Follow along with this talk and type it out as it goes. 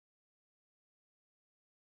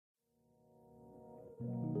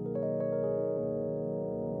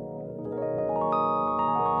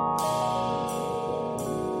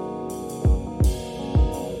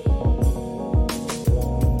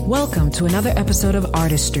Welcome to another episode of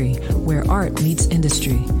Artistry, where art meets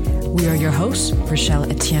industry. We are your hosts, Rochelle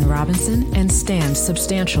Etienne Robinson and Stan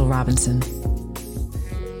Substantial Robinson.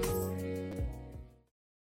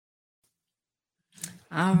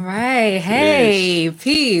 All right. Hey,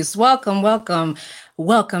 peace. Welcome.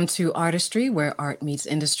 Welcome to Artistry, where art meets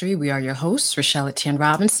industry. We are your hosts, Rochelle Etienne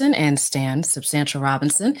Robinson and Stan Substantial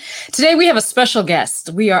Robinson. Today, we have a special guest.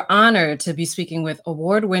 We are honored to be speaking with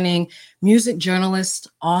award-winning music journalist,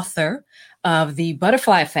 author of The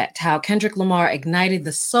Butterfly Effect, How Kendrick Lamar Ignited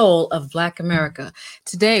the Soul of Black America.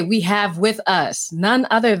 Today, we have with us none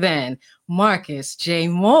other than Marcus J.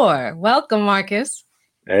 Moore. Welcome, Marcus.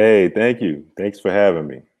 Hey, thank you. Thanks for having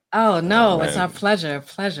me. Oh, no, it's our pleasure.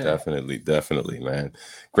 Definitely, man.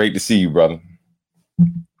 Great to see you, brother.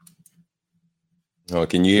 Oh,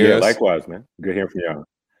 can you hear us? Likewise, man. Good hearing from y'all.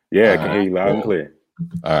 Yeah, I can hear you loud and clear.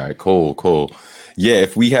 All right, cool. Yeah,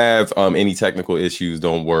 if we have any technical issues,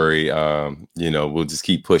 don't worry. We'll just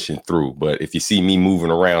keep pushing through. But if you see me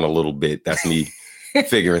moving around a little bit, that's me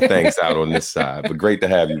figuring things out on this side. But great to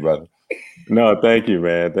have you, brother. No, thank you,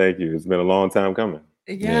 man. Thank you. It's been a long time coming.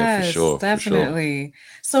 Yes, for sure, definitely. For sure.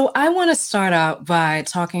 So I want to start out by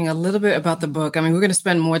talking a little bit about the book. I mean, we're going to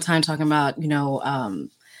spend more time talking about, your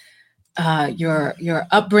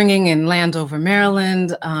upbringing in Landover,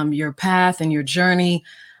 Maryland, your path and your journey.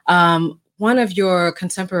 One of your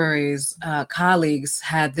contemporaries, colleagues,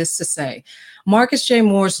 had this to say: Marcus J.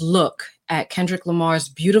 Moore's look at Kendrick Lamar's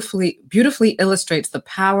beautifully illustrates the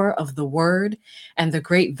power of the word and the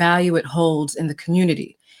great value it holds in the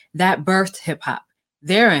community that birthed hip hop.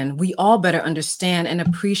 Therein, we all better understand and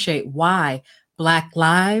appreciate why Black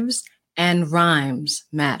lives and rhymes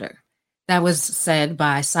matter. That was said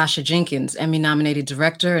by Sasha Jenkins, Emmy-nominated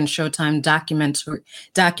director and Showtime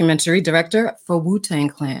documentary director for Wu-Tang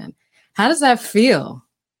Clan. How does that feel?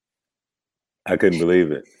 I couldn't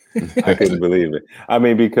believe it. I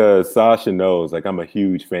mean, because Sasha knows, like, I'm a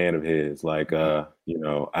huge fan of his. Like, I've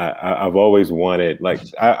always wanted, like,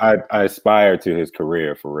 I aspire to his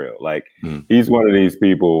career for real. Like, he's one of these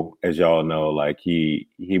people, as y'all know, like he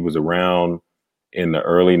was around in the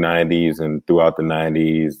early 90s and throughout the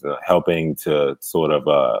 90s, helping to sort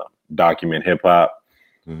of document hip hop.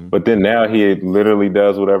 But then now he literally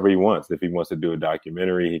does whatever he wants. If he wants to do a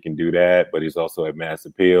documentary, he can do that. But he's also at Mass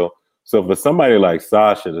Appeal. So for somebody like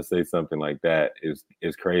Sasha to say something like that is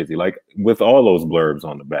crazy. Like, with all those blurbs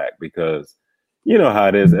on the back, because you know how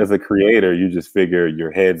it is as a creator, you just figure your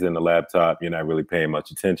head's in the laptop, you're not really paying much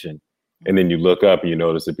attention. And then you look up and you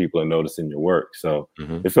notice that people are noticing your work. So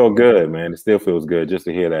it felt good, man. It still feels good just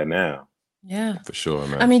to hear that now. Yeah, for sure,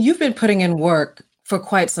 man. I mean, you've been putting in work for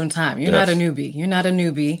quite some time. You're not a newbie.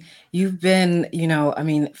 You've been,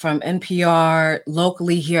 from NPR,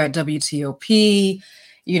 locally here at WTOP,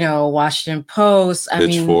 Washington Post,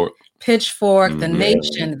 Pitchfork, The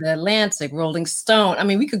Nation, The Atlantic, Rolling Stone. I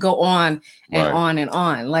mean, we could go on and on and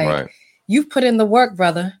on. Like, you've put in the work,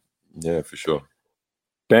 brother. Yeah, for sure.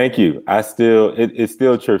 Thank you. It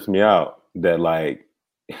still trips me out that, like,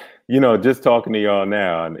 just talking to y'all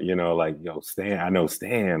now, and like, yo, Stan, I know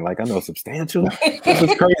Stan, like, I know Substantial. This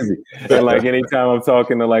is crazy. And like, anytime I'm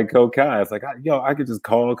talking to like Kokai, it's like, I could just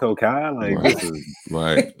call Kokai.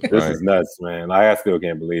 Like, this is nuts, man. Like, I still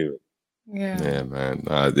can't believe it. Yeah, man.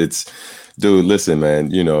 Dude, listen, man.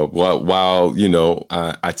 While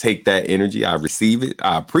I take that energy, I receive it,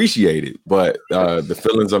 I appreciate it, but the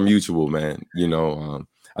feelings are mutual, man.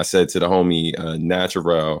 I said to the homie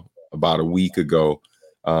Natural about a week ago,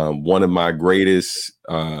 one of my greatest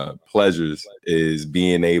pleasures is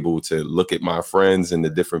being able to look at my friends and the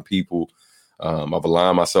different people I've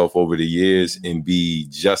aligned myself over the years and be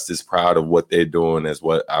just as proud of what they're doing as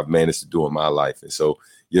what I've managed to do in my life. And so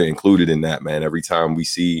you're included in that, man. Every time we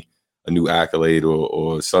see a new accolade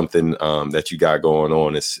or something that you got going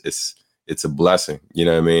on, it's a blessing, you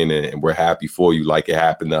know what I mean? And we're happy for you, like it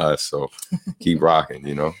happened to us. So keep rocking,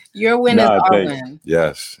 Your win is our win.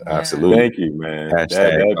 Yes, absolutely. Thank you, man.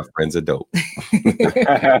 Hashtag my friends are dope.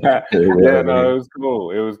 It was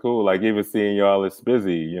cool. It was cool. Like, even seeing y'all as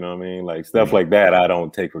busy, you know what I mean? Like, stuff like that, I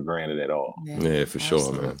don't take for granted at all. Yeah, for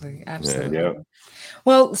sure, man. Absolutely. Yeah.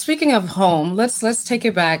 Well, speaking of home, let's take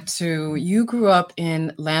it back to, you grew up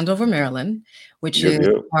in Landover, Maryland, which is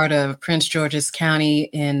part of Prince George's County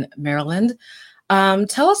in Maryland.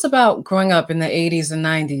 Tell us about growing up in the 80s and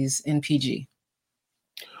 90s in PG.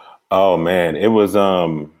 Oh, man. It was,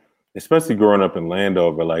 especially growing up in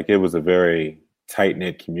Landover, like, it was a very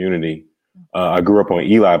tight-knit community. I grew up on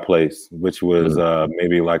Eli Place, which was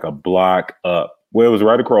maybe like a block up. Well, it was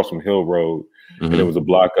right across from Hill Road. and it was a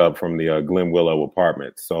block up from the Glen Willow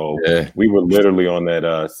apartments. So we were literally on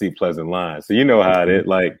that Seat Pleasant line. So you know how it is.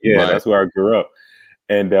 Like, that's where I grew up.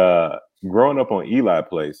 And growing up on Eli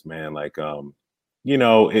Place, man, like, you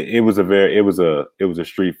know, it was a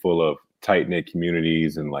street full of tight knit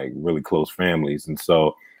communities and like really close families. And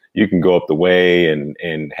so you can go up the way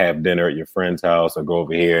and have dinner at your friend's house, or go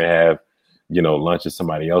over here and have, you know, lunch at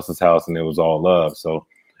somebody else's house, and it was all love. So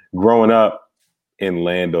growing up in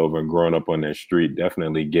Landover and growing up on that street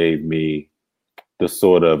definitely gave me the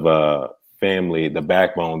sort of family, the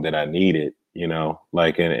backbone that I needed, you know,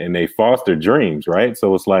 like, and they foster dreams, right?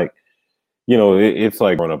 So it's like, you know, it's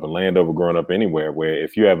like growing up in Landover, growing up anywhere, where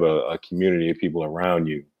if you have a community of people around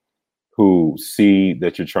you who see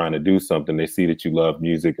that you're trying to do something, they see that you love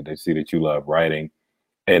music, and they see that you love writing,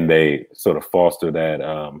 and they sort of foster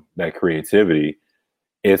that creativity.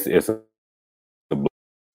 It's a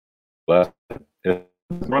blessing.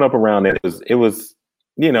 Growing up around that, it was,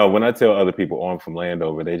 you know, when I tell other people, oh, I'm from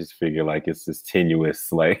Landover, they just figure like it's this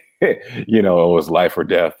tenuous, like, you know, it was life or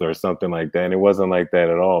death or something like that. And it wasn't like that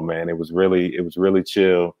at all, man. It was really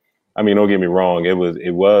chill. I mean, don't get me wrong. It was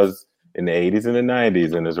in the 80s and the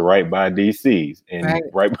 90s, and it's right by DC and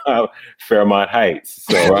right by Fairmont Heights.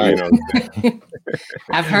 So, you know,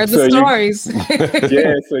 I've heard the stories.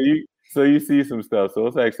 So you see some stuff. So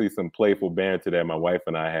it's actually some playful banter that my wife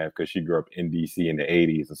and I have, because she grew up in DC in the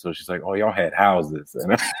 80s. And so she's like, oh, y'all had houses.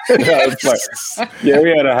 And I was like, yeah, we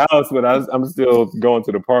had a house, but I'm still going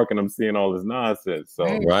to the park and I'm seeing all this nonsense. So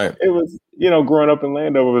it was, you know, growing up in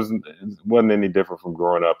Landover wasn't any different from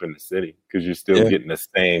growing up in the city, because you're still getting the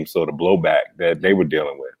same sort of blowback that they were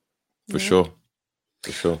dealing with. For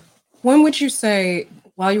sure. When would you say,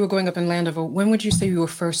 while you were growing up in Landover, when would you say you were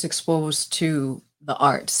first exposed to the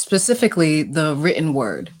art, specifically the written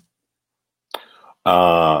word?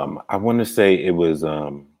 I want to say it was,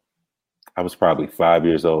 I was probably 5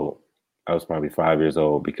 years old.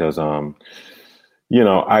 Because, you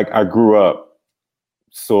know, I grew up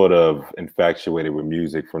sort of infatuated with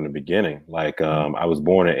music from the beginning. Like, I was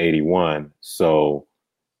born in 81. So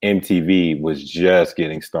MTV was just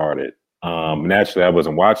getting started. Naturally, I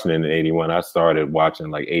wasn't watching it in 81. I started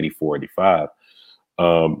watching like 84, 85.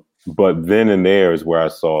 But then and there is where I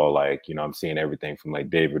saw, like, you know, I'm seeing everything from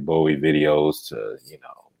like David Bowie videos to, you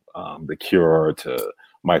know, The Cure to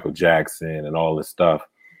Michael Jackson and all this stuff.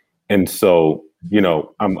 And so, you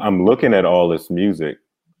know, I'm looking at all this music,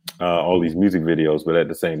 all these music videos, but at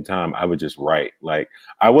the same time, I would just write. Like,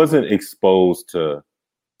 I wasn't exposed to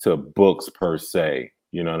books per se.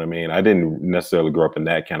 You know what I mean? I didn't necessarily grow up in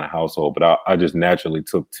that kind of household, but I just naturally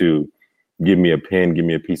took to give me a pen, give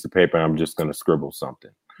me a piece of paper, and I'm just going to scribble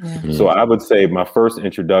something. Yeah. So I would say my first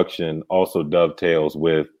introduction also dovetails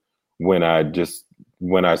with when I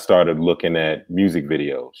started looking at music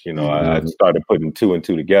videos. You know, I started putting two and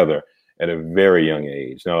two together at a very young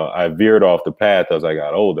age. Now, I veered off the path as I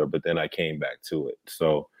got older, but then I came back to it.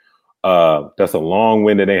 So that's a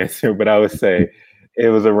long-winded answer, but I would say it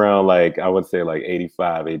was around like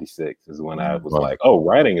 85, 86 is when I was like, oh,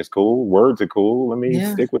 writing is cool. Words are cool. Let me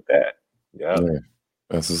stick with that. Yeah.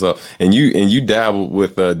 That's what's up. And you dabbled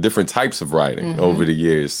with different types of writing over the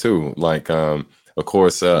years too. Like, of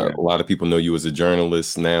course, a lot of people know you as a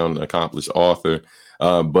journalist, now an accomplished author.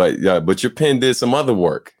 But your pen did some other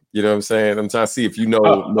work. You know what I'm saying? I'm trying to see if you know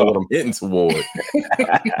what I'm hitting toward.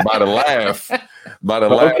 By the laugh,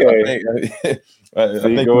 okay. I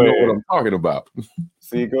think you know what I'm talking about.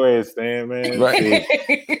 See, go ahead, Stan, man. Right.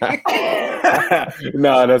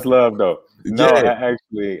 No, that's love though. No, I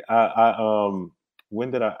when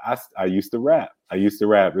did I used to rap.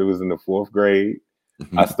 It was in the fourth grade.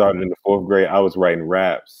 I started in the fourth grade. I was writing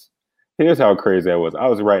raps. Here's how crazy I was. I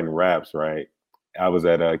was writing raps, right? I was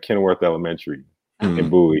at Kenworth Elementary in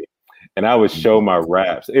Bowie, and I would show my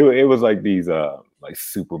raps. It was like these like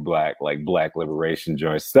super black, like black liberation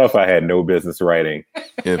joints, stuff I had no business writing.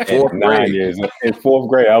 In fourth grade. In fourth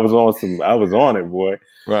grade, I was on it, boy.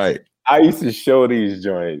 Right. I used to show these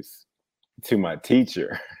joints to my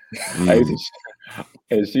teacher.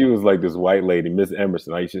 And she was like this white lady, Miss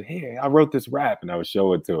Emerson. I used to, hey, I wrote this rap, and I would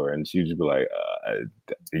show it to her, and she'd just be like,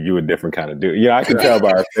 "You a different kind of dude." Yeah, I could tell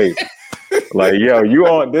by her face. Like, yo, you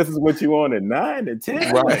on? This is what you on at 9 and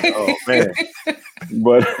 10, right? Oh man.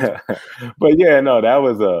 But yeah, no, that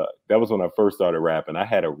was when I first started rapping. I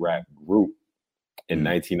had a rap group in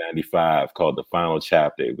 1995 called The Final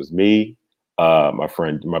Chapter. It was me, my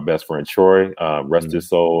best friend Troy, rest his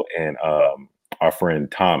soul, and our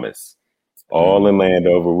friend Thomas. All in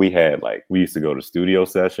Landover. We used to go to studio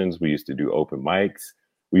sessions. We used to do open mics.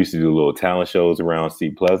 We used to do little talent shows around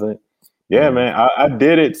Seat Pleasant. Yeah, man, I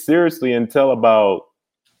did it seriously until about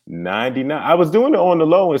 99. I was doing it on the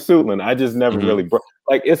low in Suitland. I just never really broke.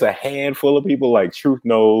 Like, it's a handful of people like Truth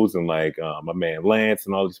Knows and like my man Lance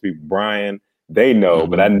and all these people, Brian, they know,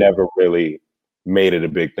 but I never really made it a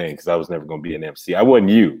big thing because I was never going to be an MC. I wasn't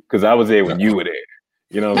you because I was there when you were there.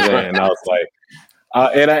 You know what I'm saying? And I was like,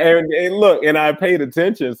 and look, and I paid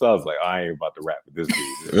attention, so I was like, oh, I ain't about to rap with this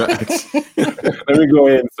dude. Let me go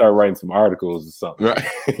ahead and start writing some articles or something. Right.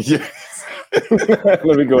 Yeah.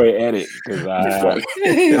 Let me go ahead and edit because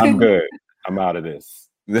I'm good. I'm out of this.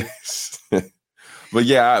 But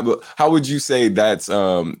yeah, how would you say that's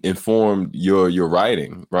informed your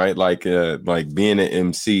writing, right? Like being an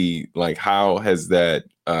MC, like how has that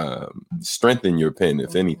strengthened your pen,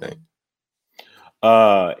 if anything?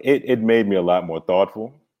 It made me a lot more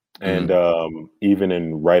thoughtful. And even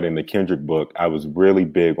in writing the Kendrick book, I was really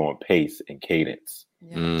big on pace and cadence.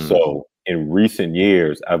 So in recent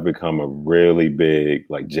years, I've become a really big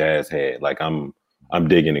like jazz head. Like I'm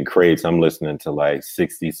digging in crates. I'm listening to like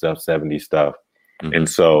 60 stuff, 70 stuff. And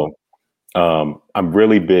so I'm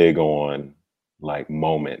really big on like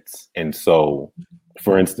moments. And so,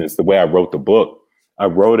 for instance, the way I wrote the book, I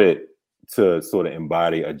wrote it to sort of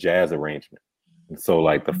embody a jazz arrangement. And so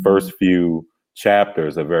like the first few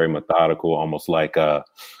chapters are very methodical, almost like I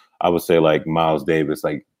would say like Miles Davis,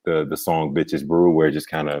 like the song Bitches Brew, where it just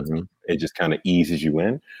kind of eases you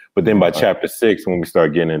in. But then by chapter 6, when we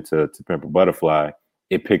start getting into To Pimp a Butterfly,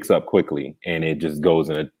 it picks up quickly and it just goes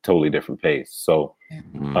in a totally different pace. So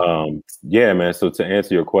yeah, man. So to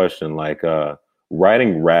answer your question, like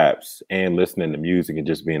writing raps and listening to music and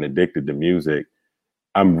just being addicted to music,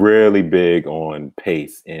 I'm really big on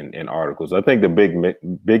pace in articles. I think the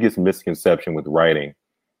biggest misconception with writing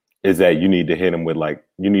is that you need to hit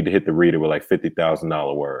the reader with like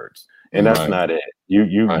 $50,000 words. And that's not it.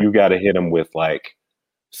 You got to hit them with like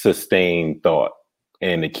sustained thought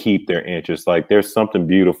and to keep their interest. Like there's something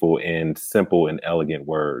beautiful in simple and elegant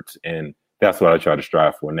words. And that's what I try to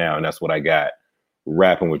strive for now. And that's what I got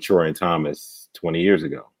rapping with Troy and Thomas 20 years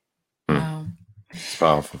ago. Wow. It's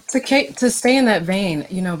powerful. To stay in that vein,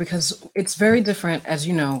 because it's very different, as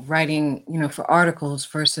you know, writing, for articles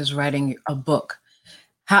versus writing a book.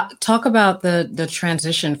 Talk about the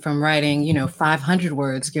transition from writing, 500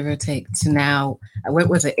 words, give or take, to now, what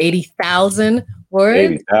was it, 80,000 words?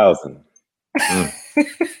 80,000.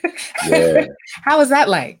 Yeah. How was that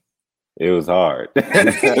like? It was hard.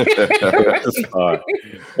 It was hard.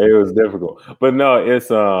 It was difficult. But no,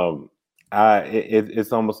 it's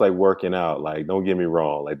it's almost like working out. Like, don't get me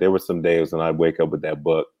wrong. Like there were some days when I'd wake up with that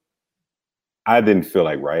book. I didn't feel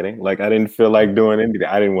like writing. Like I didn't feel like doing anything.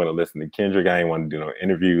 I didn't want to listen to Kendrick. I didn't want to do no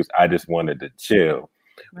interviews. I just wanted to chill.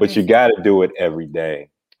 Right. But you got to do it every day.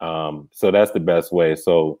 So that's the best way.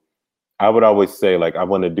 So I would always say, like, I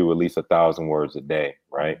want to do at least 1,000 words a day,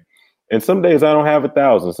 right? And some days I don't have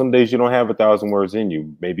 1,000. Some days you don't have 1,000 words in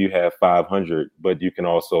you. Maybe you have 500, but you can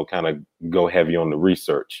also kind of go heavy on the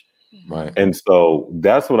research. Right. And so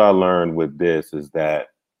that's what I learned with this, is that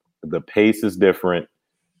the pace is different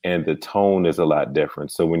and the tone is a lot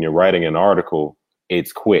different. So when you're writing an article,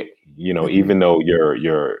 it's quick, even though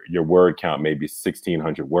your word count may be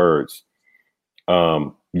 1,600 words,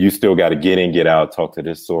 you still got to get in, get out, talk to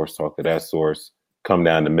this source, talk to that source, come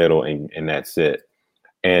down the middle, and that's it.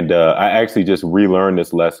 And I actually just relearned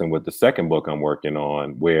this lesson with the second book I'm working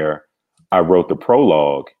on, where I wrote the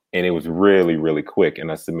prologue and it was really, really quick.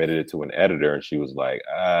 And I submitted it to an editor and she was like,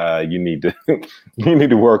 you need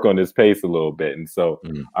to work on this pace a little bit. And so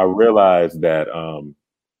I realized that,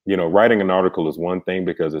 writing an article is one thing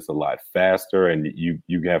because it's a lot faster and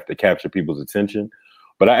you have to capture people's attention.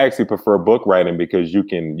 But I actually prefer book writing because you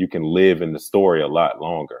can live in the story a lot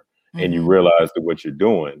longer. And you realize that what you're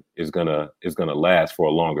doing is gonna last for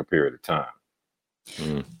a longer period of time.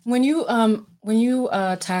 When you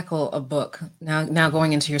tackle a book now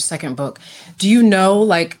going into your second book, do you know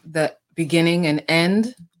like the beginning and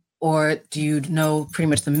end, or do you know pretty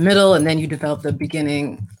much the middle and then you develop the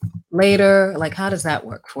beginning later? Like, how does that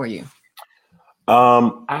work for you?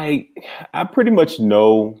 I pretty much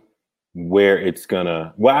know where it's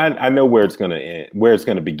gonna, I know where it's gonna end, where it's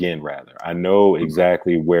gonna begin rather. I know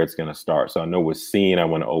exactly where it's gonna start. So I know what scene I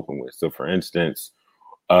want to open with. So for instance,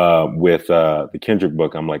 with the Kendrick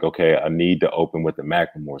book, I'm like, okay, I need to open with the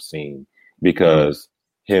Macklemore scene because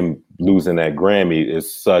him losing that Grammy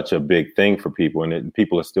is such a big thing for people, and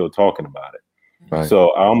people are still talking about it. Right. So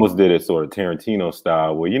I almost did it sort of Tarantino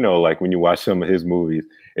style, where like when you watch some of his movies,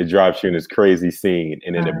 it drops you in this crazy scene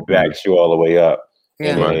and then it backs you all the way up.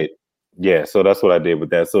 Yeah. And so that's what I did with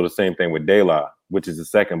that. So the same thing with De La, which is the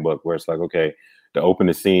second book, where it's like, okay, the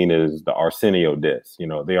opening scene is the Arsenio disc.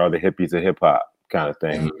 They are the hippies of hip hop kind of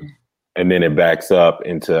thing. and then it backs up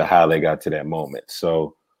into how they got to that moment.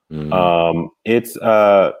 So it's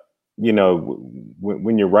you know,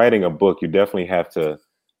 when you're writing a book, you definitely have to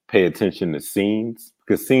pay attention to scenes,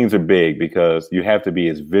 because scenes are big, because you have to be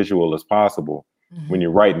as visual as possible when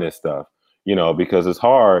you're writing this stuff, you know, because it's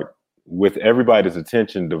hard with everybody's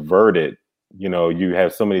attention diverted. You know, you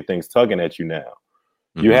have so many things tugging at you now.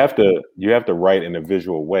 You have to write in a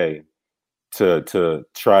visual way to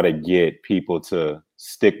try to get people to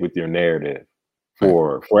stick with your narrative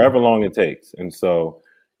for however long it takes. And so,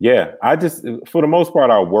 yeah, I just, for the most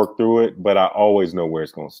part, I'll work through it, but I always know where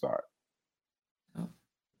it's going to start.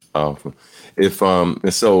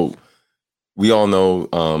 So we all know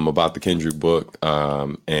about the Kendrick book,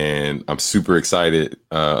 and I'm super excited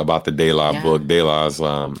about the De La book. De La's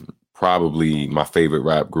probably my favorite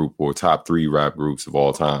rap group, or top 3 rap groups of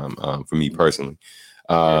all time, for me personally.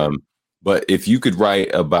 But if you could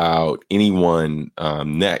write about anyone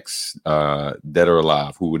next, dead or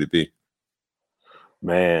alive, who would it be?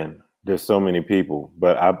 Man, there's so many people,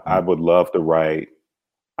 but I would love to write.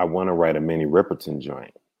 I want to write a Minnie Riperton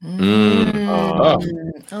joint. Oh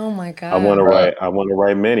my God! I want to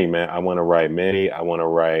write Minnie, man. I want to write Minnie. I want to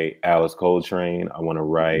write Alice Coltrane. I want to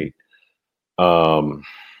write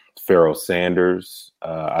Pharoah Sanders.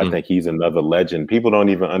 I think he's another legend. People don't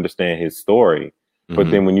even understand his story, but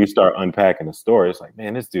then when you start unpacking the story, it's like,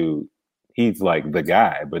 man, this dude, he's like the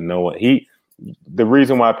guy. But no one, the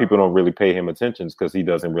reason why people don't really pay him attention is because he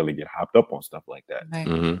doesn't really get hopped up on stuff like that.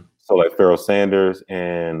 Right. So like Pharoah Sanders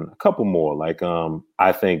and a couple more. Like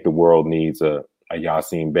I think the world needs a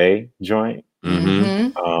Yasin Bey joint.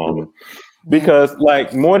 Because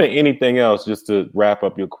like more than anything else, just to wrap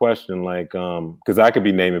up your question, like because I could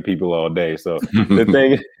be naming people all day. So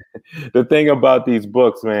the thing about these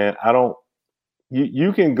books, man,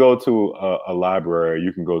 you can go to a library,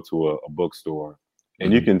 you can go to a bookstore,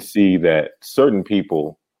 and you can see that certain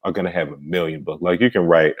people are going to have a million books. Like you can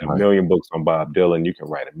write a million books on Bob Dylan. You can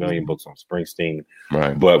write a million books on Springsteen.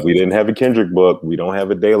 Right. But we didn't have a Kendrick book. We don't have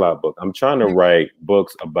a De La book. I'm trying to write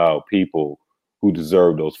books about people who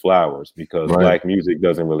deserve those flowers, because Black music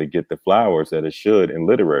doesn't really get the flowers that it should in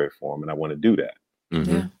literary form. And I want to do that.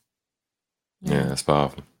 Yeah, that's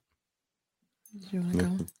powerful.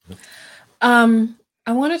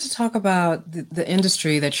 I wanted to talk about the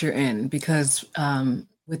industry that you're in, because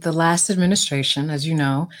with the last administration, as you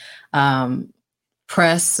know,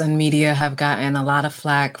 press and media have gotten a lot of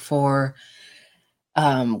flack for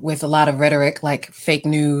with a lot of rhetoric like fake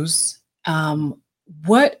news.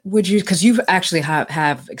 What would you, because you've actually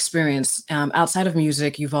have experience outside of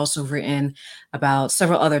music, you've also written about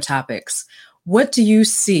several other topics. What do you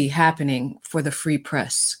see happening for the free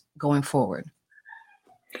press going forward?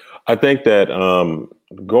 I think that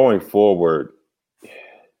going forward,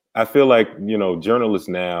 I feel like, you know, journalists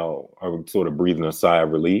now are sort of breathing a sigh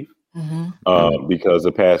of relief because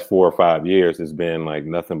the past 4 or 5 years has been like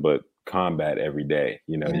nothing but combat every day.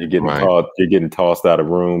 You know, you're getting tossed out of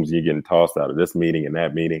rooms, you're getting tossed out of this meeting and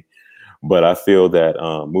that meeting. But I feel that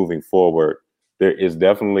moving forward, there is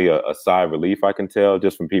definitely a sigh of relief, I can tell,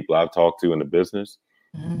 just from people I've talked to in the business.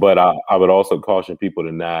 But I would also caution people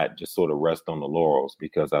to not just sort of rest on the laurels,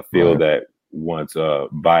 because I feel that once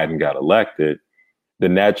Biden got elected, the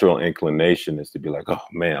natural inclination is to be like, oh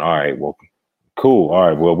man, all right, well, cool. All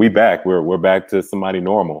right, well, we're back to somebody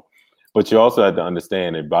normal. But you also have to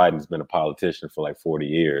understand that Biden's been a politician for like 40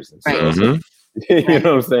 years. And so, you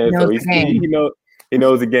know what I'm saying? So he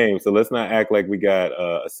knows the game. So let's not act like we got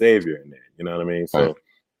a savior in there. You know what I mean? So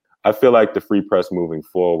I feel like the free press moving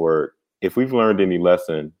forward, if we've learned any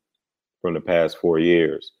lesson from the past 4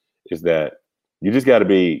 years, is that you just got to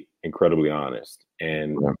be incredibly honest.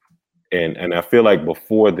 And I feel like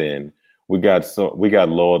before then we got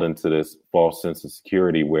lulled into this false sense of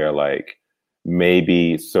security where like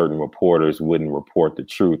maybe certain reporters wouldn't report the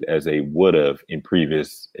truth as they would have in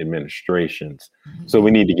previous administrations. So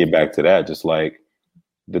we need to get back to that. Just like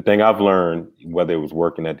the thing I've learned, whether it was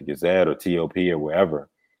working at the Gazette or TOP or wherever,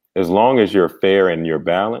 as long as you're fair and you're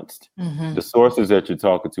balanced, the sources that you're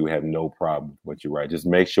talking to have no problem with what you write. Just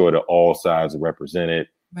make sure that all sides are represented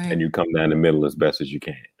and you come down the middle as best as you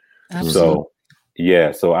can. Absolutely.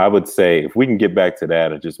 So I would say if we can get back to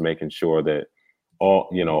that and just making sure that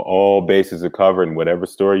all bases are covered in whatever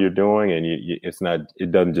story you're doing, and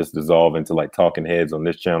it doesn't just dissolve into like talking heads on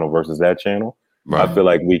this channel versus that channel. I feel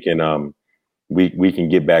like we can we can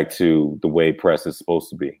get back to the way press is supposed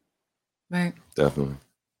to be. Right. Definitely.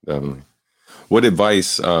 What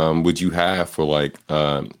advice would you have for like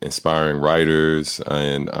inspiring writers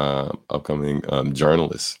and upcoming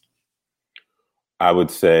journalists? I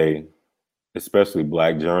would say, especially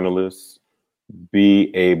Black journalists,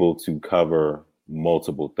 be able to cover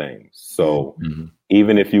multiple things. So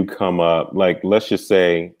even if you come up, like, let's just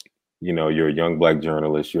say, you know, you're a young Black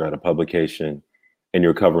journalist, you're at a publication and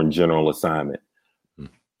you're covering general assignment.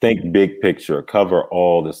 Think big picture, cover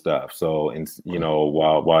all the stuff. So, and you know,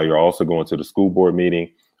 while you're also going to the school board meeting,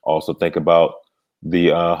 also think about the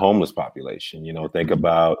homeless population. You know, think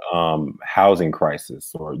about housing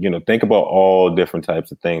crisis, or you know, think about all different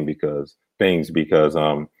types of things because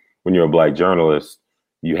when you're a Black journalist,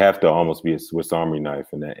 you have to almost be a Swiss Army knife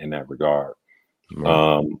in that regard.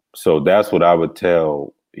 Right. So that's what I would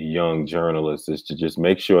tell young journalists, is to just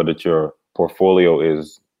make sure that your portfolio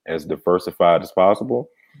is as diversified as possible.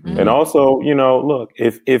 And also, you know, look,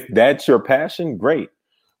 if that's your passion, great.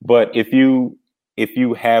 But if you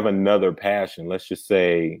have another passion, let's just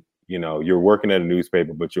say, you know, you're working at a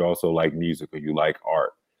newspaper, but you also like music or you like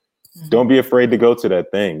art, don't be afraid to go to that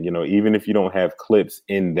thing. You know, even if you don't have clips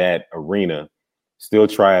in that arena, still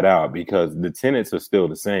try it out, because the tenets are still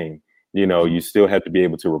the same. You know, you still have to be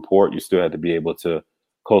able to report. You still have to be able to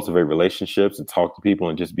cultivate relationships and talk to people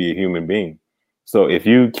and just be a human being. So if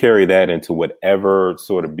you carry that into whatever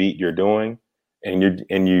sort of beat you're doing, and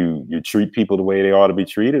you treat people the way they ought to be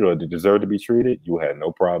treated or they deserve to be treated, you have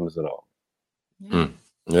no problems at all.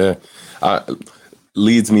 Yeah.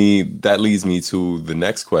 Leads me to the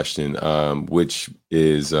next question, which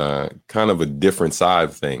is kind of a different side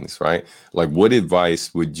of things, right? Like, what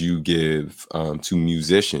advice would you give to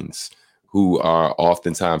musicians who are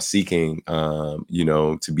oftentimes seeking, you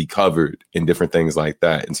know, to be covered in different things like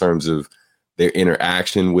that, in terms of their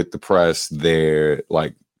interaction with the press, their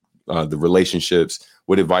like the relationships?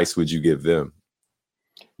 What advice would you give them?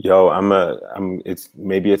 Yo,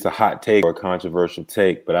 it's a hot take or a controversial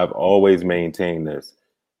take, but I've always maintained this: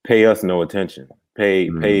 pay us no attention,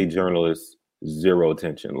 pay journalists zero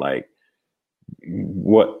attention. Like,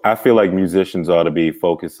 what I feel like musicians ought to be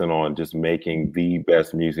focusing on just making the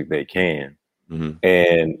best music they can.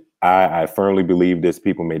 And I firmly believe this.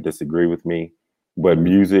 People may disagree with me, but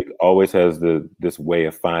music always has this way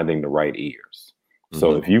of finding the right ears.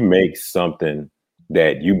 So if you make something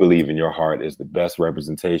that you believe in your heart is the best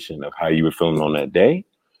representation of how you were feeling on that day,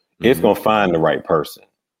 it's going to find the right person.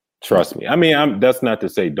 Trust me. I mean, that's not to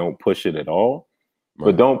say don't push it at all,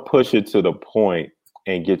 but don't push it to the point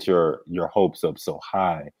and get your hopes up so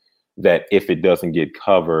high that if it doesn't get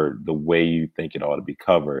covered the way you think it ought to be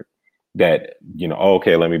covered, that, you know,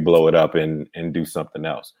 okay, let me blow it up and do something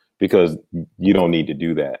else, because you don't need to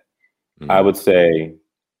do that. I would say,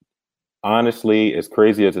 honestly, as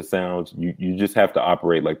crazy as it sounds, you just have to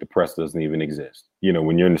operate like the press doesn't even exist. You know,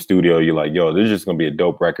 when you're in the studio, you're like, yo, this is just going to be a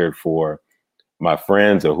dope record for my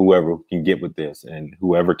friends or whoever can get with this. And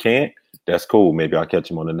whoever can't, that's cool. Maybe I'll catch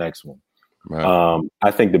them on the next one. Right.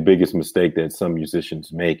 I think the biggest mistake that some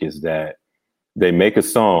musicians make is that they make a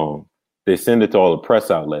song, they send it to all the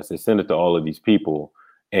press outlets, they send it to all of these people,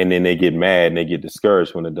 and then they get mad and they get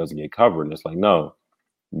discouraged when it doesn't get covered. And it's like, no,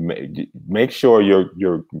 make sure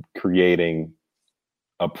you're creating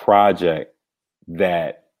a project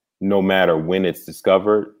that no matter when it's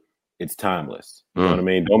discovered, it's timeless. You know what I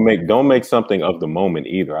mean? Don't make something of the moment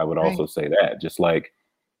either. I would also say that. Just like,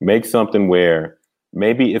 make something where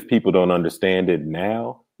maybe if people don't understand it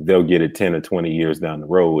now, they'll get it 10 or 20 years down the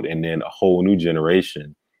road, and then a whole new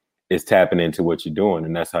generation is tapping into what you're doing,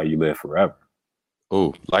 and that's how you live forever.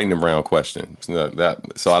 Oh, lightning round question.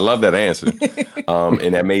 So I love that answer.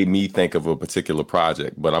 And that made me think of a particular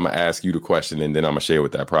project, but I'm gonna ask you the question and then I'm gonna share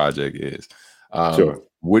what that project is. Sure.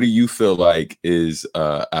 What do you feel like is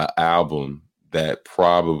an album that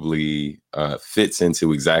probably fits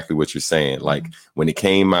into exactly what you're saying? Like, when it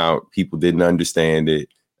came out, people didn't understand it,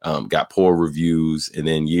 got poor reviews, and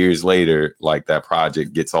then years later, like, that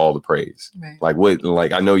project gets all the praise. Right. Like, what?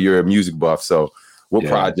 Like, I know you're a music buff, so what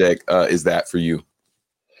project is that for you?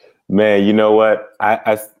 Man, you know what?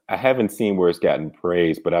 I haven't seen where it's gotten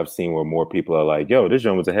praise, but I've seen where more people are like, yo, this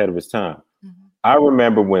joint was ahead of its time. I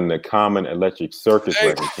remember when the Common Electric Circus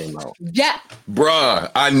record came out. Yeah. Bruh,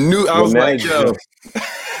 I was like, yo.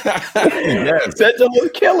 Yes. That joint was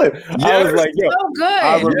killing. Yes. I was like, yo. So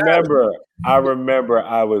good. I remember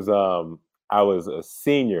I was a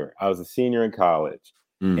senior. I was a senior in college.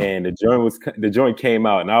 And the joint came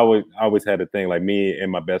out, and I always had a thing, like, me and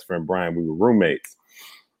my best friend Brian, we were roommates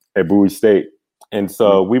at Bowie State. And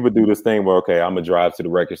so we would do this thing where, okay, I'm gonna drive to the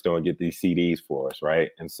record store and get these CDs for us, right?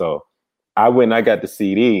 And so I went and I got the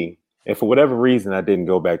CD, and for whatever reason, I didn't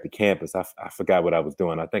go back to campus. I forgot what I was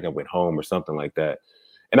doing. I think I went home or something like that.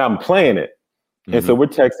 And I'm playing it. And so we're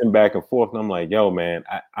texting back and forth, and I'm like, yo, man,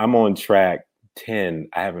 I'm on track 10.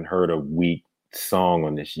 I haven't heard a weak song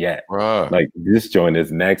on this yet. Bruh. Like this joint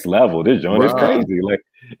is next level. This joint is Bruh. crazy. Like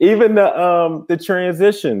even the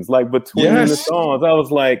transitions like between the songs, I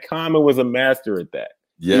was like, Common was a master at that.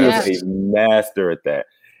 Yes. He was a master at that.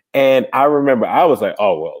 And I remember I was like,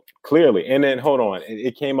 oh well, clearly. And then hold on,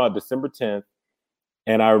 it came out December 10th,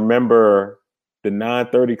 and I remember the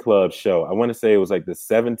 9:30 Club show. I want to say it was like the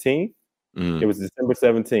 17th. It was December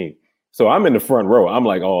 17th. So I'm in the front row. I'm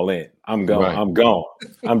like all in. I'm going. Right. I'm gone.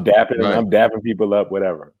 I'm dapping. Right. I'm dapping people up,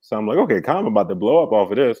 whatever. So I'm like, okay, Common about to blow up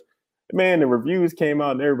off of this. Man, the reviews came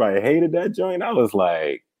out and everybody hated that joint. I was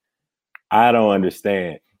like, I don't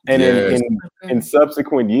understand. And in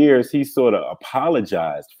subsequent years, he sort of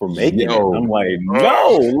apologized for making it. I'm like,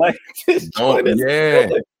 no, like this joint is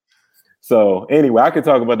good. So anyway, I could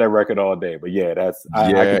talk about that record all day, but yeah,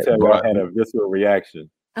 I can tell you I had a visceral reaction.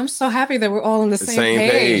 I'm so happy that we're all on the same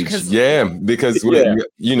page. Because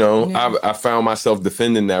you know, I found myself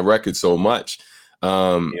defending that record so much.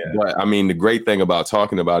 But I mean, the great thing about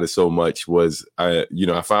talking about it so much was, I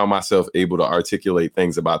found myself able to articulate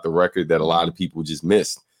things about the record that a lot of people just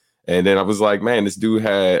missed. And then I was like, man, this dude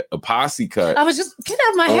had a posse cut. I was just get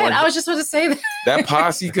out of my head. I was just going to say that. That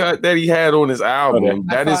posse cut that he had on his album,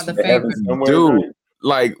 that is, dude,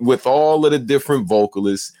 like with all of the different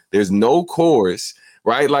vocalists, there's no chorus,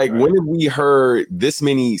 right? Like when have we heard this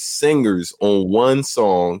many singers on one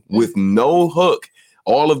song with no hook,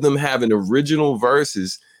 all of them having original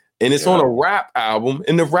verses, and it's on a rap album,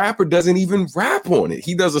 and the rapper doesn't even rap on it.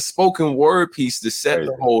 He does a spoken word piece to set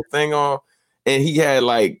the whole thing off. And he had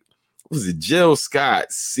like, was it Jill Scott,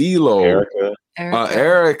 CeeLo,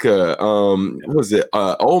 Erica, was it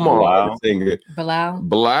Omar singer,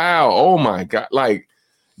 Bilal? Oh my God! Like,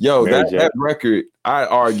 yo, that record, I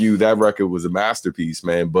argue that record was a masterpiece,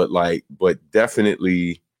 man. But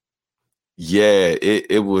definitely, yeah,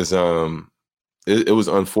 it was it was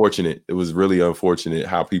unfortunate. It was really unfortunate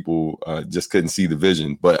how people just couldn't see the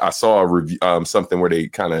vision. But I saw a review, something where they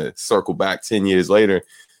kind of circle back 10 years later,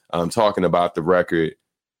 talking about the record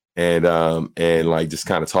and like just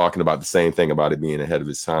kind of talking about the same thing about it being ahead of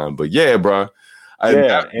its time. But yeah, bro,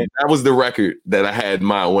 that was the record that I had in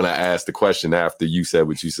mind when I asked the question after you said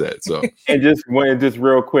what you said. So and just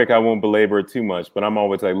real quick, I won't belabor it too much, but I'm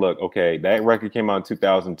always like, look, okay, that record came out in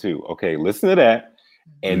 2002. Okay, listen to that,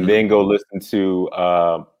 and then go listen to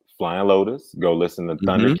Flying Lotus. Go listen to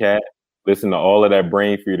Thundercat. Listen to all of that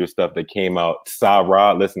Brain Feeder stuff that came out.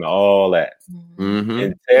 Sa-Ra, listen to all that.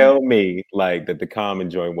 And tell me like that the Common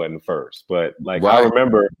joint wasn't first. But like I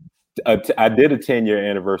remember I did a 10-year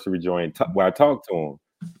anniversary joint where I talked to him.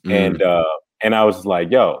 And I was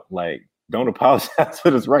like, yo, like, don't apologize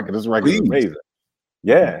for this record. This record is amazing.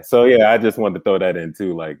 Yeah. So yeah, I just wanted to throw that in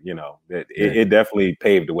too. Like, you know, it definitely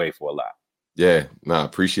paved the way for a lot. Yeah. I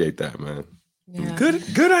appreciate that, man. Yeah. Good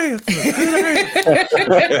answer.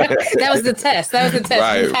 That was the test.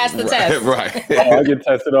 Right, you passed the test. Right. Oh, I get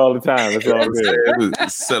tested all the time. That's all good.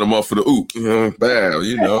 Set them up for the oop. Bam,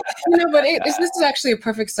 you know. But this is actually a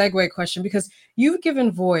perfect segue question, because you've given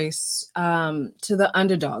voice to the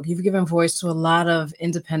underdog. You've given voice to a lot of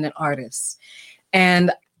independent artists.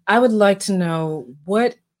 And I would like to know,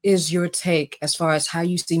 what is your take as far as how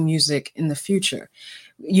you see music in the future?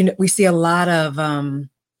 You know, we see a lot of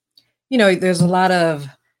there's a lot of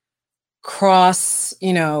cross,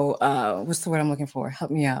 what's the word I'm looking for?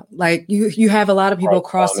 Help me out. Like you have a lot of people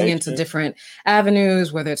crossing into different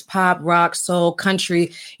avenues, whether it's pop, rock, soul,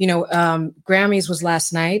 country. Grammys was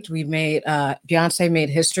last night. We made Beyonce made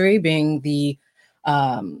history, being the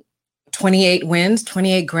 28 wins,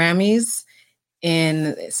 28 Grammys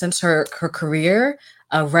since her career.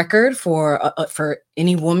 A record for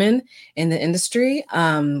any woman in the industry.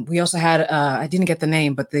 We also had, I didn't get the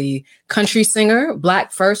name, but the country singer,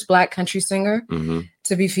 first black country singer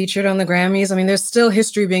to be featured on the Grammys. I mean, there's still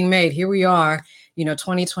history being made. Here we are,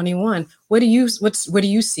 2021. What do you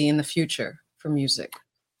see in the future for music?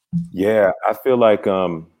 Yeah, I feel like,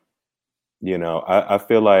 I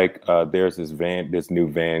feel like there's this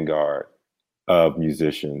new vanguard of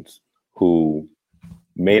musicians who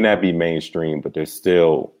may not be mainstream, but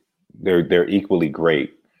they're equally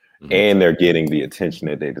great, and they're getting the attention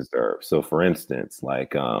that they deserve. So for instance,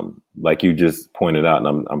 like you just pointed out,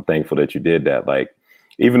 and I'm thankful that you did that. Like,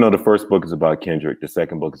 even though the first book is about Kendrick, the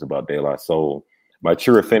second book is about De La Soul, my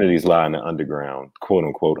true affinities lie in the underground, quote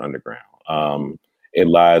unquote underground. It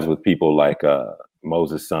lies with people like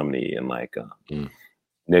Moses Sumney and like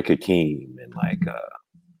Nick Hakim and like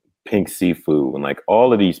Pink Sifu and like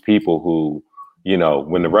all of these people who,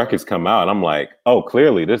 when the records come out, I'm like, oh,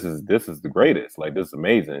 clearly this is the greatest. Like, this is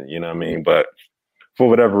amazing. You know what I mean? But for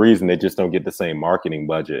whatever reason, they just don't get the same marketing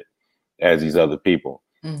budget as these other people.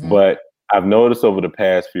 But I've noticed over the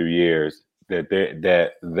past few years that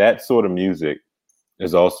that sort of music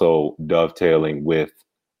is also dovetailing with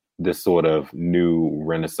this sort of new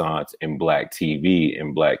renaissance in Black TV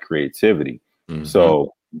and Black creativity. Mm-hmm.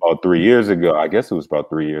 So about 3 years ago, I guess it was about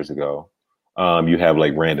 3 years ago, you have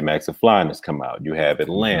like Random Acts of Flyness come out. You have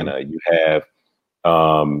Atlanta. Mm-hmm. You have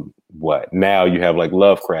now you have like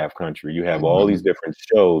Lovecraft Country. You have all these different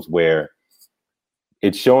shows where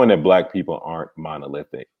it's showing that Black people aren't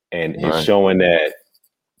monolithic, and it's showing that,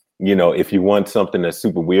 you know, if you want something that's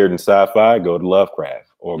super weird and sci-fi, go to Lovecraft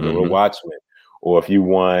or go to Watchmen. Or if you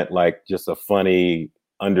want like just a funny,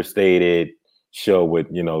 understated show with,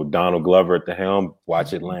 you know, Donald Glover at the helm,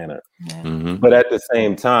 watch Atlanta. Mm-hmm. But at the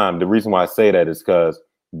same time, the reason why I say that is because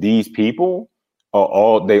these people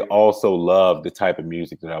they also love the type of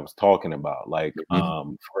music that I was talking about. Like,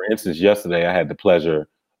 for instance, yesterday I had the pleasure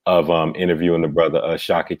of interviewing the brother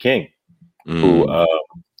Shaka King, who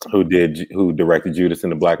directed Judas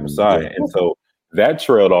and the Black Messiah. And so that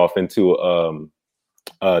trailed off into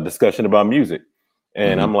a discussion about music.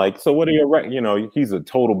 And I'm like, so what are your, you know, he's a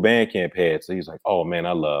total Bandcamp head. So he's like, oh man,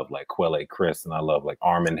 I love like Quelle Chris, and I love like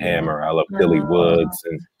Armand Hammer. I love Billy Woods.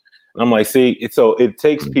 And I'm like, see, so it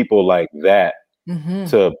takes people like that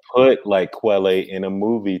to put like Quelle in a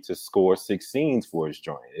movie to score 6 scenes for his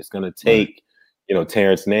joint. It's going to take, you know,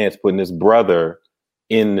 Terrence Nance putting his brother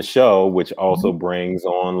in the show, which also brings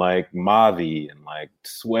on like Mavi and like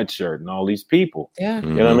Sweatshirt and all these people. Yeah.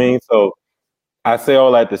 You know what I mean? So I say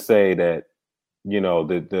all that to say that, you know,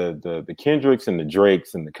 the Kendricks and the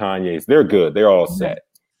Drakes and the Kanyes, they're good. They're all set.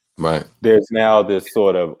 Right. There's now this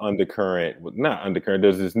sort of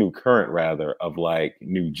there's this new current rather of like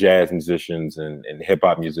new jazz musicians and hip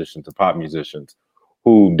hop musicians and pop musicians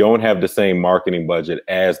who don't have the same marketing budget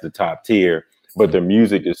as the top tier, but their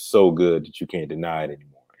music is so good that you can't deny it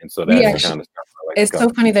anymore. And so that's the kind of stuff I like. It's so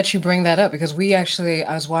funny that you bring that up, because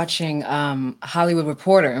I was watching Hollywood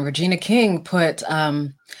Reporter, and Regina King put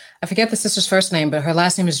I forget the sister's first name, but her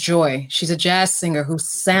last name is Joy. She's a jazz singer who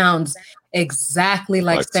sounds exactly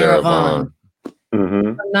like Sarah Vaughan.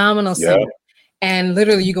 Phenomenal singer. And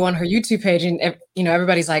literally you go on her YouTube page and, you know,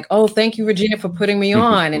 everybody's like, oh, thank you, Regina, for putting me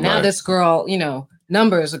on. And now this girl, you know,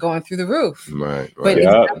 numbers are going through the roof. Right. But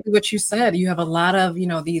exactly what you said, you have a lot of, you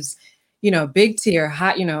know, these, you know, big tier,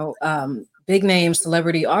 hot, you know, big name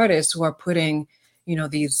celebrity artists who are putting, you know,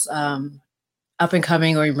 these up and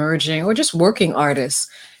coming or emerging or just working artists,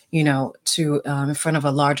 you know, to in front of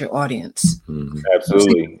a larger audience.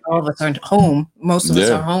 Absolutely. All of us are home. Most of us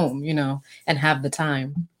are home, you know, and have the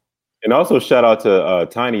time. And also shout out to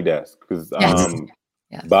Tiny Desk, because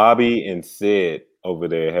Bobby and Sid over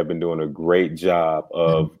there have been doing a great job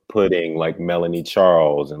of putting like Melanie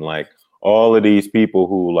Charles and like all of these people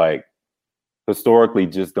who like historically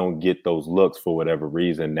just don't get those looks for whatever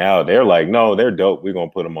reason. Now they're like, no, they're dope. We're going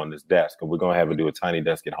to put them on this desk, and we're going to have them do a Tiny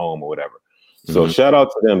Desk at home or whatever. So shout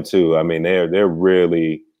out to them too. I mean, they're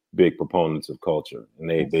really big proponents of culture, and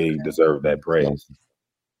they deserve that praise.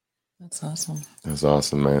 That's awesome. That's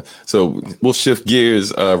awesome, man. So we'll shift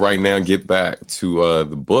gears right now and get back to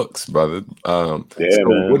the books, brother. Man.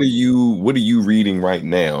 What are you reading right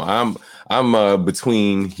now? I'm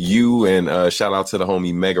between you and shout out to the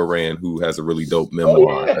homie Mega Ran, who has a really dope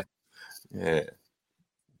memoir. Yeah.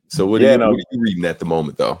 So what are you reading at the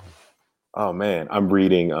moment, though? Oh man, I'm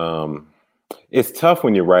reading. It's tough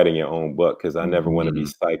when you're writing your own book, because I never want to be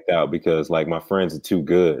psyched out, because like my friends are too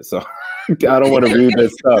good, so I don't want to read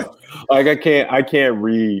this stuff. Like I can't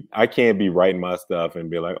read. I can't be writing my stuff and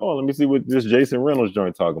be like, oh, let me see what this Jason Reynolds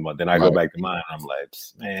joint talking about. Then I go back to mine. I'm like,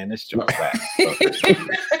 man, this joint back.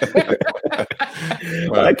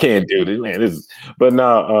 I can't do this, man. But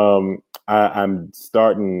no, I'm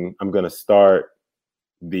going to start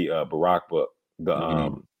the Barack book.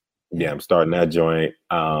 I'm starting that joint.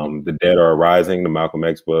 The Dead Are Rising, the Malcolm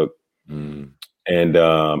X book. And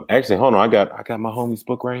actually, hold on, I got my homie's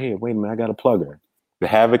book right here. Wait a minute, I got a plugger. The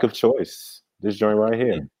Havoc of Choice. This joint right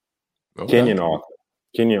here. Okay. Kenyan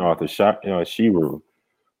author, Shiru.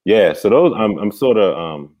 Yeah, so those I'm sort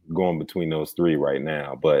of going between those three right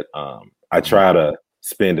now, but I try to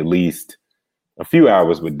spend at least a few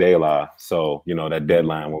hours with De La, so you know that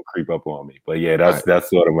deadline won't creep up on me. But yeah, that's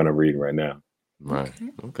sort of what I'm reading right now. Right.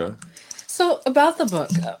 Okay. So about the book,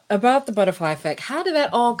 about the Butterfly Effect, how did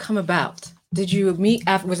that all come about? Did you meet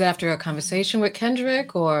was it after a conversation with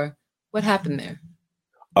Kendrick, or what happened there?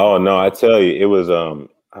 Oh no, I tell you, it was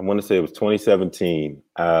I want to say it was 2017.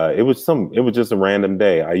 It was just a random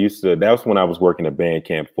day. That was when I was working at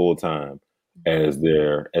Bandcamp full time as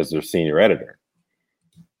their senior editor.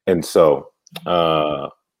 And so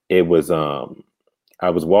it was I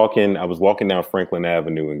was walking down Franklin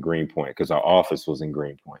Avenue in Greenpoint because our office was in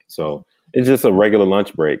Greenpoint. So it's just a regular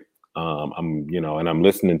lunch break. I'm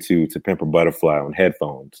listening to Pimp a Butterfly on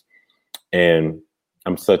headphones, and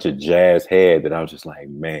I'm such a jazz head that I was just like,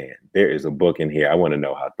 man, there is a book in here. I want to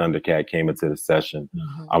know how Thundercat came into the session.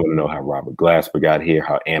 Mm-hmm. I want to know how Robert Glasper got here,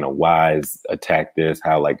 how Anna Wise attacked this,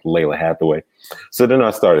 how like Layla Hathaway. So then I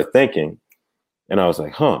started thinking, and I was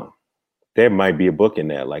like, there might be a book in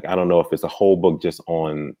that. Like, I don't know if it's a whole book just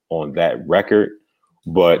on that record,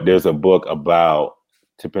 but there's a book about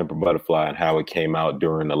To Pimp a Butterfly and how it came out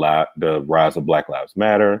during the rise of Black Lives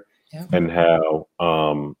Matter, and how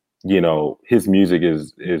his music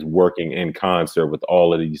is working in concert with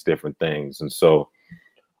all of these different things. And so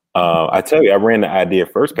I tell you, I ran the idea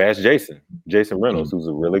first past Jason Reynolds, who's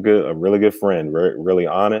a really good friend, really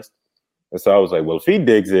honest. And so I was like, well, if he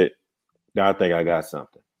digs it, then I think I got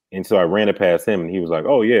something. And so I ran it past him, and he was like,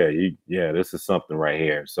 oh yeah, this is something right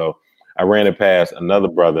here. So I ran it past another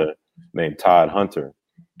brother named Todd Hunter,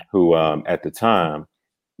 who at the time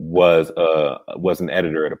was an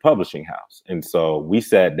editor at a publishing house. And so we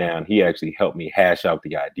sat down. He actually helped me hash out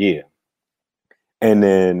the idea. And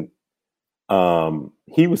then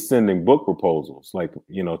he was sending book proposals,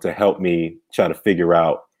 to help me try to figure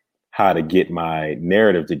out how to get my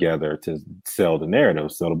narrative together to sell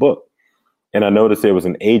the book. And I noticed there was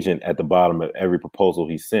an agent at the bottom of every proposal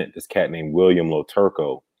he sent, this cat named William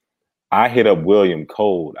Loturco. I hit up William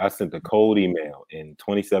cold. I sent a cold email in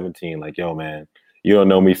 2017, like, yo, man, you don't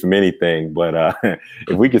know me from anything, but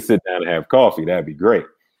if we could sit down and have coffee, that'd be great.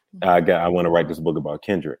 I want to write this book about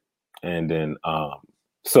Kendrick. And then,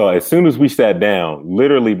 so as soon as we sat down,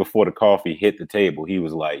 literally before the coffee hit the table, he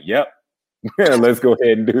was like, yep, let's go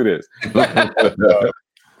ahead and do this.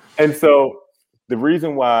 And so the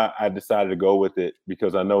reason why I decided to go with it,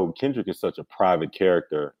 because I know Kendrick is such a private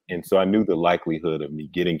character. And so I knew the likelihood of me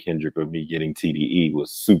getting Kendrick or me getting TDE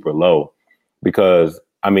was super low, because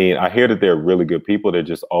I mean, I hear that they're really good people. They're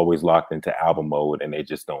just always locked into album mode, and they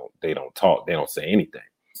don't talk. They don't say anything.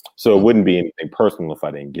 So it wouldn't be anything personal if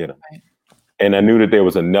I didn't get them. Right. And I knew that there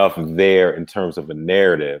was enough there in terms of a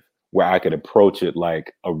narrative where I could approach it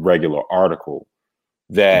like a regular article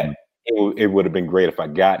that it would have been great if I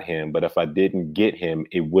got him. But if I didn't get him,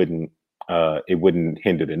 it wouldn't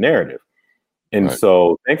hinder the narrative. And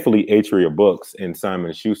so thankfully Atria Books and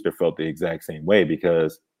Simon & Schuster felt the exact same way,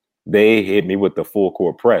 because they hit me with the full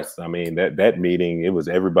court press. I mean, that meeting, it was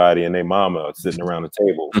everybody and their mama sitting around the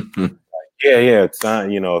table. Like, yeah,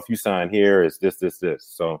 sign, if you sign here, it's this.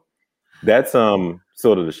 So that's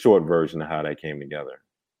sort of the short version of how that came together.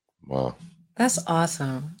 Wow. That's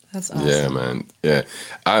awesome. Yeah, man. Yeah.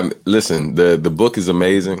 Listen, the book is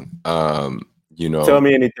amazing. Tell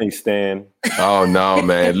me anything, Stan. Oh no,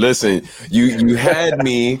 man. Listen, you had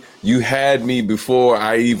me before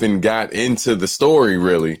I even got into the story,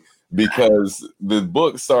 really, because the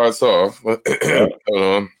book starts off. Hold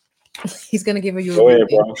on. He's gonna give you a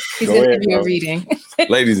reading. He's gonna give you a reading.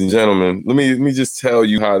 Ladies and gentlemen, let me just tell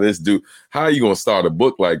you how are you gonna start a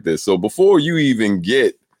book like this? So before you even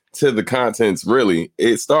get to the contents, really,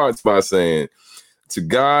 it starts by saying, to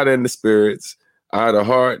God and the spirits, Ida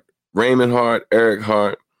Hart, Raymond Hart, Eric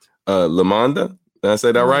Hart, Lamanda, did I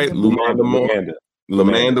say that right?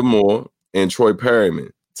 Lamanda Moore, and Troy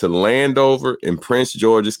Perryman, to Landover in Prince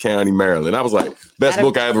George's County, Maryland. I was like, best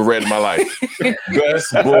book I ever read in my life.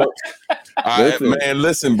 Best book.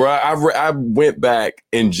 Listen, bro, I went back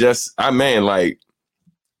and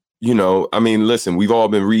listen, we've all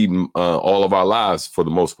been reading all of our lives for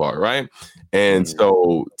the most part, right? And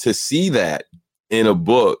so to see that in a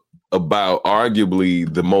book about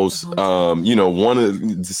arguably the most,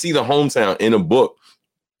 to see the hometown in a book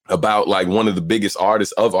about like one of the biggest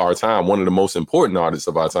artists of our time, one of the most important artists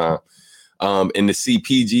of our time, and to see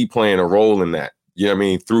PG playing a role in that,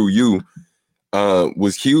 through you,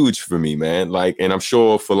 was huge for me, man. Like, and I'm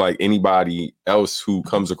sure for like anybody else who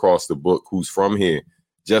comes across the book who's from here,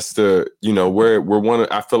 just to, we're one of,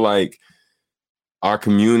 I feel like our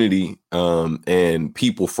community and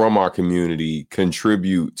people from our community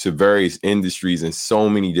contribute to various industries in so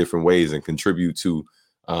many different ways, and contribute to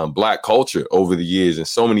Black culture over the years in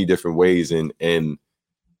so many different ways. And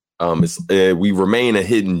we remain a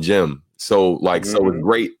hidden gem. So so it's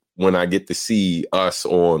great when I get to see us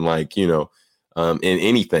on in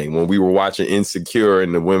anything. When we were watching Insecure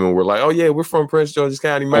and the women were like, oh yeah, we're from Prince George's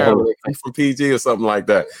County, Maryland, I'm from PG or something like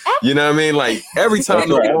that. You know what I mean? Like every time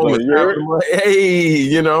the woman, like,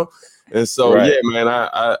 hey, and so yeah, man,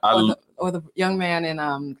 I or the young man in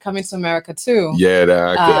Coming to America too.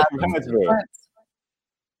 Yeah,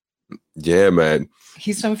 yeah, man.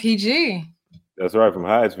 He's from PG. That's right, from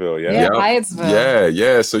Hyattsville. Yeah. Yeah, Hyattsville.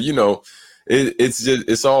 Yeah. So,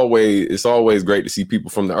 it's always great to see people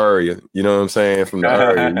from the area. You know what I'm saying? From the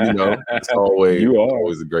area, it's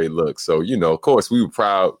always a great look. So, of course we were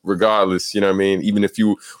proud regardless, you know what I mean?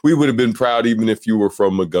 We would have been proud even if you were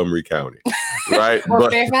from Montgomery County, right?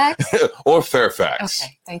 Fairfax? Or Fairfax.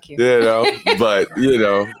 Okay, thank you. But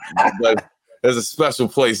there's a special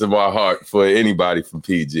place in my heart for anybody from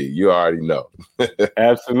PG. You already know.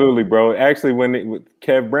 Absolutely, bro. Actually, when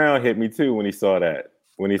Kev Brown hit me too, when he saw that.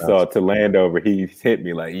 When he saw To Landover, he hit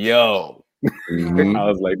me like, yo. Mm-hmm. I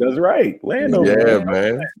was like, that's right. Landover. Yeah,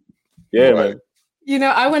 man. Yeah, man.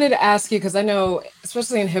 I wanted to ask you, because I know,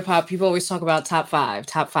 especially in hip hop, people always talk about top five.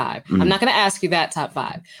 Mm-hmm. I'm not going to ask you that top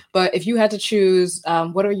five, but if you had to choose,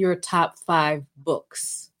 what are your top 5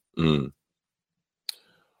 books? Mm.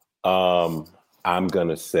 I'm going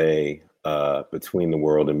to say Between the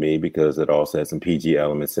World and Me, because it also has some PG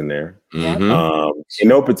elements in there. Mm-hmm. In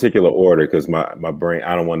no particular order, because my brain,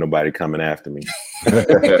 I don't want nobody coming after me.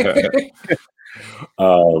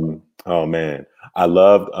 Oh man, I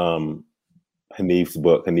loved Hanif's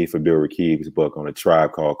book, Hanif Abdul-Rakib's book on A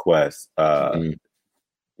Tribe Called Quest.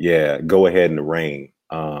 Yeah, Go Ahead in the Rain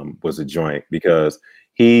was a joint, because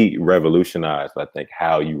he revolutionized, I think,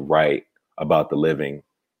 how you write about the living.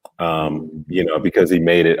 Because he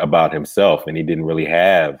made it about himself, and he didn't really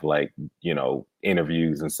have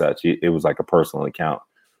interviews and such. It was like a personal account.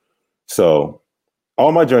 So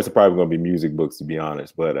all my joints are probably going to be music books, to be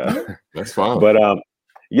honest, but that's fine. But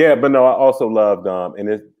no, I also loved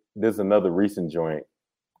there's another recent joint,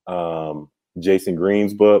 Jason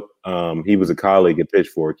Green's book. He was a colleague at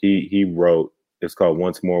Pitchfork. He wrote, it's called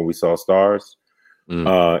Once More We Saw Stars.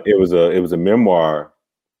 It was a memoir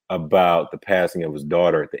about the passing of his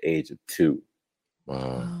daughter at the age of 2.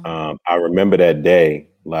 Wow. I remember that day.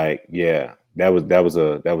 That was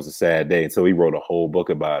a sad day. And so he wrote a whole book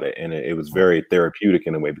about it, and it was very therapeutic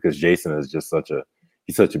in a way, because Jason is just such a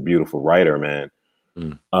beautiful writer, man.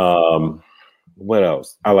 What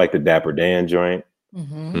else? I like the Dapper Dan joint.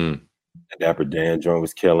 Mm-hmm. The Dapper Dan joint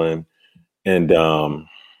was killing, and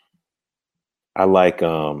I like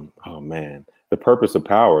The Purpose of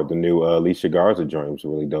Power, the new Alicia Garza joint, was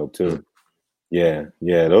really dope too. Yeah.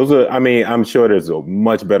 Those are, I'm sure there's a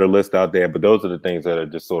much better list out there, but those are the things that are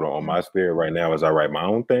just sort of on my spirit right now as I write my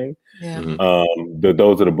own thing. Yeah.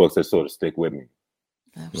 Those are the books that sort of stick with me.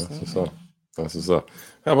 Absolutely. That's what's up.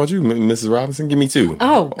 How about you, Mrs. Robinson? Give me 2.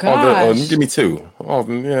 Oh, gosh. Give me 2. Off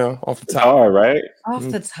the top. All right. Off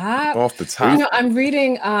the top? Off the top. I'm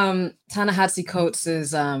reading Ta-Nehisi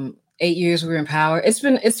Coates' 8 Years We Were in Power. It's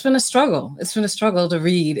been a struggle. It's been a struggle to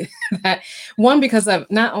read that. One, because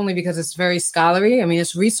not only because it's very scholarly.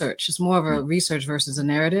 It's research. It's more of a research versus a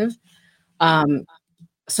narrative.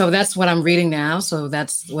 So that's what I'm reading now. So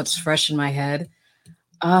that's what's fresh in my head.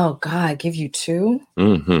 Oh God, give you 2.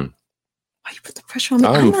 Mm-hmm. Why you put the pressure on me?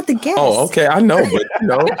 I'm not the guest. Oh, okay. I know, but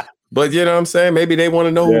But you know what I'm saying? Maybe they want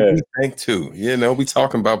to know who we think too. We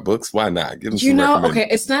talking about books. Why not? Give them some okay,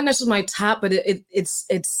 it's not necessarily my top, but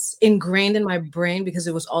it's ingrained in my brain because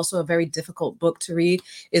it was also a very difficult book to read,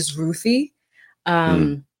 is Ruthie.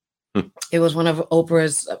 It was one of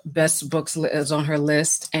Oprah's best books is on her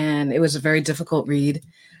list, and it was a very difficult read.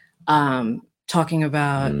 Talking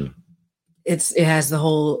about it has the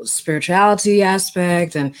whole spirituality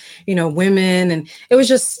aspect and women, and it was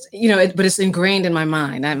just but it's ingrained in my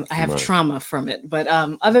mind. I have trauma from it, but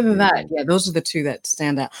other than that, those are the 2 that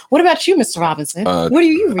stand out. What about you, Mr. Robinson? What are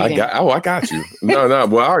you reading? I got you. No,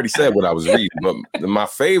 well, I already said what I was reading, but my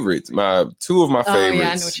favorites, 2 of my favorites.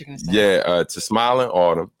 I know what you're gonna say. To Smile in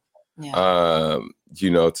Autumn.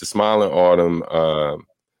 To Smile in Autumn.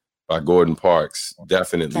 By Gordon Parks,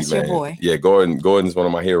 definitely. That's man. Your boy. Yeah, Gordon's one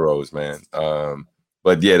of my heroes, man.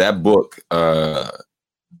 But yeah, that book, I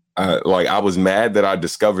was mad that I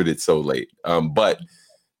discovered it so late. But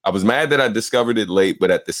I was mad that I discovered it late,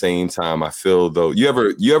 but at the same time, I feel though, you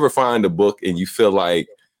ever find a book and you feel like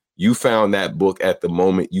you found that book at the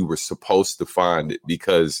moment you were supposed to find it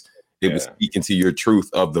because it was speaking to your truth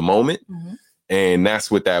of the moment. Mm-hmm. And that's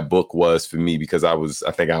what that book was for me, because I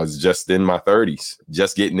think I was just in my 30s,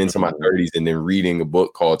 just getting into my 30s, and then reading a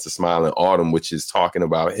book called To Smile in Autumn, which is talking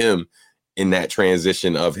about him in that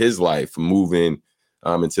transition of his life, moving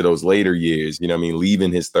into those later years,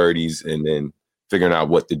 leaving his 30s and then figuring out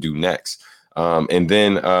what to do next. And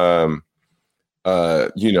then, of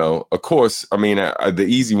course, the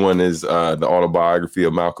easy one is the autobiography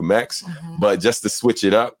of Malcolm X, but just to switch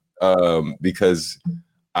it up, because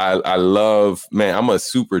I love, I'm a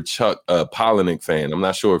super Chuck Palahniuk fan. I'm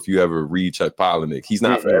not sure if you ever read Chuck Palahniuk. He's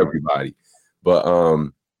not for everybody, but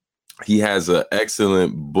he has an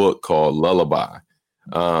excellent book called Lullaby.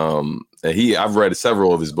 And I've read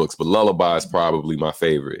several of his books, but Lullaby is probably my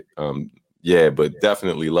favorite. But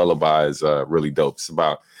definitely Lullaby is really dope. It's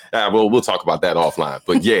about we'll talk about that offline.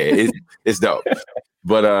 But yeah, it's dope.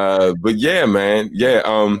 But yeah, man,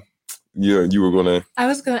 yeah. You were gonna. I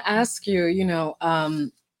was gonna ask you.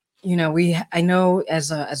 I know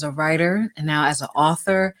as a writer and now as an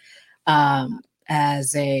author,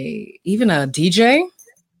 as even a DJ.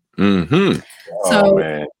 Mm-hmm. So,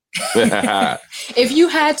 man. if you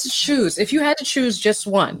had to choose just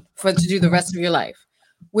one to do the rest of your life,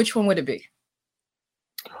 which one would it be?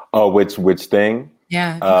 Oh, which thing?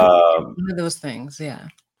 Yeah, one of those things. Yeah.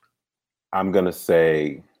 I'm gonna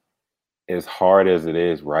say, as hard as it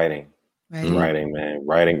is writing,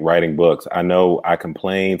 Right. writing books. I know I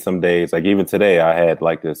complain some days. Like even today, I had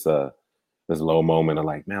like this low moment of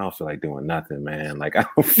like, man, I don't feel like doing nothing, man. Like I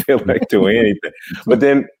don't feel like doing anything. But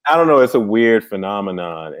then I don't know. It's a weird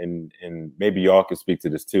phenomenon, and maybe y'all can speak to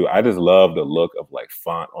this too. I just love the look of like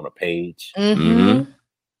font on a page. Mm-hmm.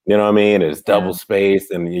 You know what I mean? It's double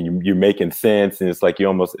spaced, and you're making sense, and it's like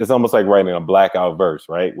it's almost like writing a blackout verse,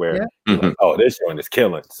 right? Where you're like, oh, this one is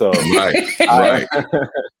killing. So right.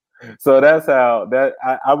 So that's how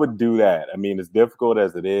I would do that. I mean, as difficult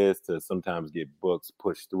as it is to sometimes get books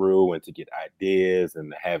pushed through and to get ideas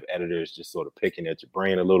and to have editors just sort of picking at your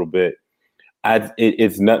brain a little bit.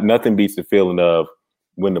 Nothing beats the feeling of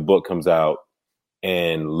when the book comes out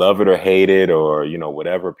and love it or hate it or,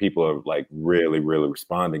 whatever, people are like really, really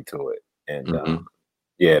responding to it. And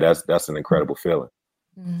that's an incredible feeling.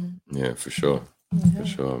 Mm-hmm. Yeah, for sure. Mm-hmm. For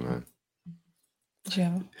sure, man.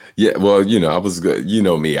 Joe. Yeah, well, I was good. You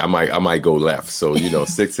know me. I might go left. So,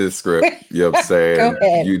 stick to the script. You know what I'm saying?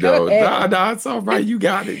 Go ahead. Nah, it's all right. You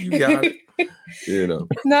got it.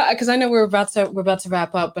 No, because I know we're about to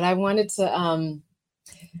wrap up, but I wanted to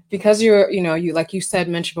because you like you said,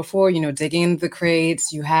 mentioned before, digging into the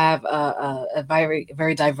crates, you have a very,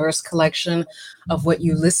 very diverse collection of what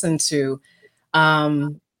you listen to.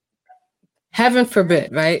 Heaven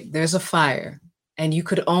forbid, right? There's a fire and you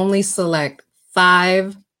could only select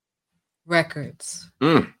 5 records.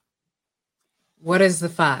 What is the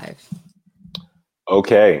 5?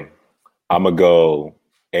 Okay. I'm going to go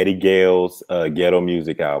Eddie Gale's Ghetto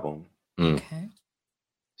Music album. Okay.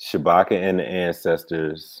 Shabaka and the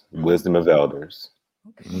Ancestors, Wisdom of Elders.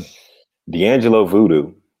 Okay. D'Angelo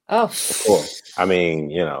Voodoo. Oh, of course. I mean,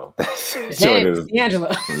 D'Angelo. Right.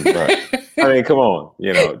 I mean, come on.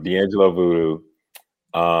 D'Angelo Voodoo.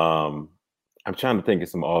 I'm trying to think of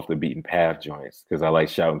some off the beaten path joints because I like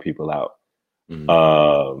shouting people out.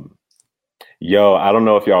 I don't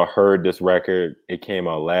know if y'all heard this record. It came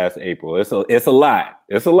out last April. It's a lot.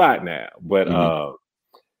 It's a lot now. But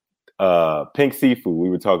Pink Seafood,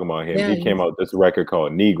 we were talking about him. He came out with this record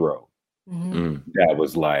called Negro. Mm-hmm. That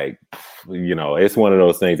was like, it's one of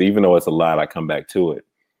those things. Even though it's a lot, I come back to it.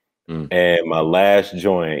 And my last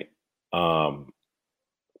joint,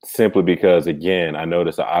 simply because, again, I know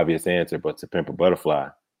that's an obvious answer, but To Pimp a Butterfly.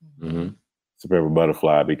 Mm-hmm. To Pimp a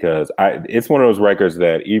Butterfly, because it's one of those records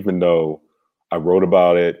that even though I wrote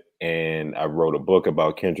about it and I wrote a book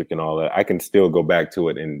about Kendrick and all that, I can still go back to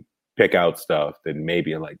it and pick out stuff that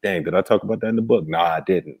maybe I'm like, dang, did I talk about that in the book? No, I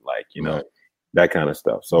didn't. Like, that kind of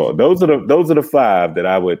stuff. So those are the 5 that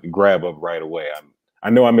I would grab up right away. I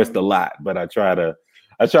know I missed a lot, but I try to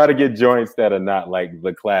get joints that are not like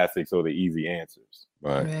the classics or the easy answers.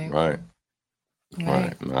 Right. No,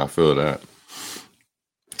 I feel that.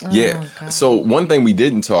 Oh, yeah. God. So one thing we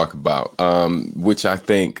didn't talk about, which I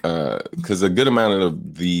think, because a good amount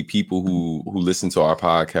of the people who listen to our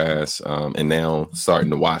podcast and now starting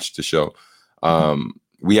to watch the show,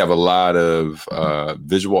 we have a lot of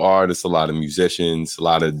visual artists, a lot of musicians, a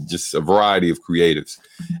lot of just a variety of creatives,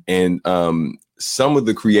 and some of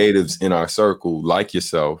the creatives in our circle, like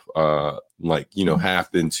yourself,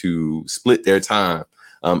 happen to split their time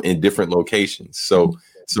in different locations. So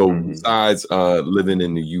besides living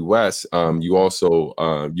in the U.S., you also,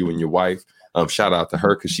 you and your wife, shout out to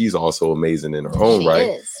her because she's also amazing in her own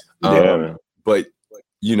right. But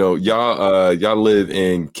y'all live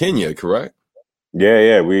in Kenya, correct?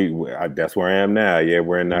 Yeah. That's where I am now. Yeah,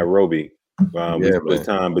 we're in Nairobi. We split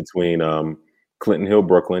time between Clinton Hill,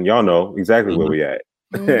 Brooklyn. Y'all know exactly where we at.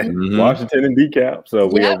 Washington and DeKalb. So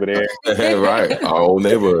we over there. Right, our old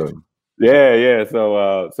neighborhood. Yeah.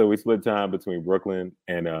 So we split time between Brooklyn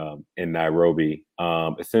and Nairobi,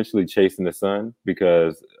 essentially chasing the sun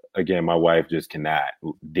because, again, my wife just cannot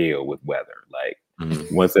deal with weather. Like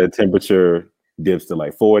once that temperature dips to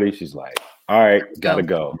like 40, she's like, all right, gotta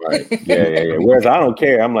go. Right. Yeah. Whereas I don't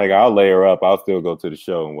care. I'm like, I'll lay her up. I'll still go to the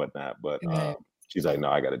show and whatnot. But she's like, no,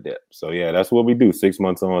 I got to dip. So yeah, that's what we do. 6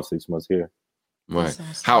 months on, 6 months here. Right.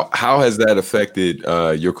 How has that affected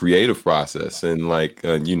your creative process and like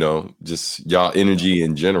just y'all energy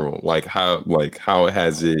in general? Like how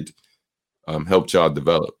has it helped y'all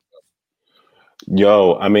develop?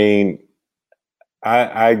 Yo, I mean,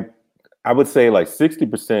 I would say like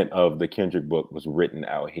 60% of the Kendrick book was written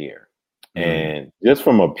out here. And just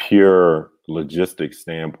from a pure logistics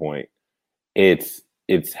standpoint, it's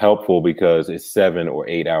helpful because it's 7 or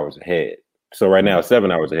 8 hours ahead. So right now it's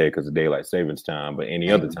 7 hours ahead because of daylight savings time, but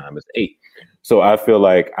any other time it's 8. So I feel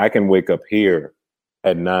like I can wake up here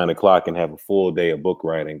at 9 o'clock and have a full day of book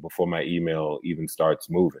writing before my email even starts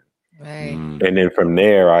moving. Right. And then from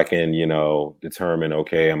there I can, determine,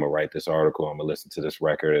 okay, I'm gonna write this article, I'm gonna listen to this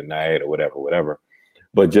record at night or whatever.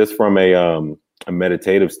 But just from a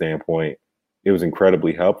meditative standpoint, it was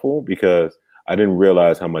incredibly helpful because I didn't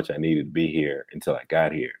realize how much I needed to be here until I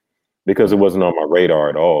got here, because it wasn't on my radar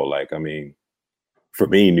at all. Like, I mean, for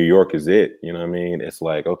me, New York is it, you know what I mean? It's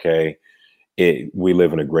like, okay, we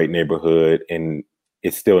live in a great neighborhood and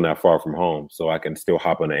it's still not far from home. So I can still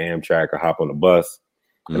hop on the Amtrak or hop on the bus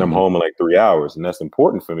and I'm home in like 3 hours. And that's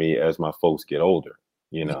important for me as my folks get older,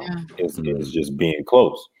 it's just being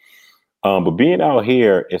close. But being out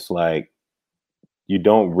here, it's like, you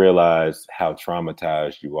don't realize how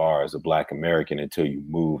traumatized you are as a Black American until you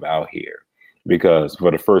move out here. Because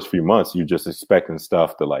for the first few months, you're just expecting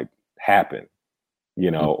stuff to like happen,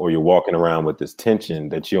 or you're walking around with this tension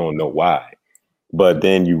that you don't know why. But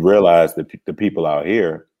then you realize that the people out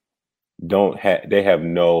here they have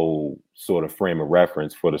no sort of frame of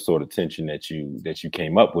reference for the sort of tension that you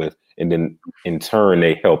came up with. And then in turn,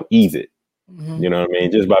 they help ease it. You know what I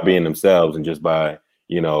mean? Just by being themselves and just by,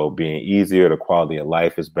 being easier, the quality of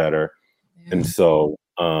life is better. Yeah. And so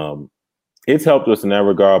it's helped us in that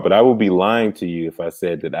regard, but I would be lying to you if I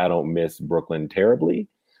said that I don't miss Brooklyn terribly,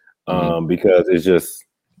 because it's just,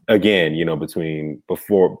 again,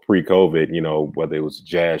 before pre-COVID, whether it was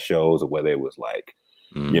jazz shows or whether it was like,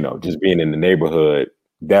 just being in the neighborhood,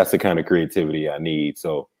 that's the kind of creativity I need.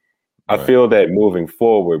 So I feel that moving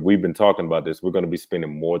forward, we've been talking about this, we're going to be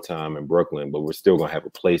spending more time in Brooklyn, but we're still going to have a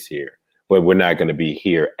place here. But we're not going to be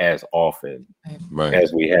here as often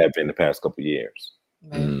as we have been the past couple of years.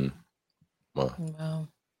 Right. Wow.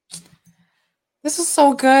 This is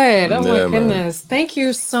so good. Oh my goodness. Thank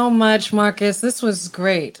you so much, Marcus. This was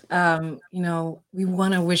great. We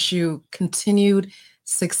want to wish you continued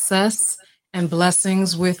success and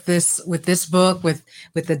blessings with this book, with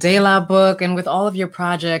the De La book, and with all of your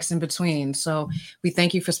projects in between. So we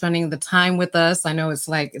thank you for spending the time with us. I know it's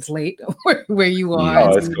late where you are.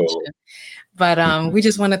 Oh, that's cool. But we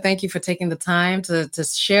just want to thank you for taking the time to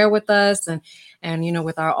share with us and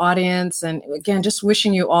with our audience. And again, just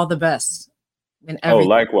wishing you all the best in everything. Oh,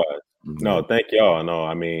 likewise. No, thank y'all. No,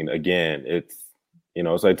 I mean, again, it's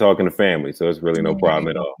like talking to family, so it's really no problem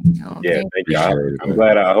at all. Yeah, thank you. I'm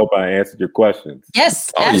glad. I hope I answered your questions.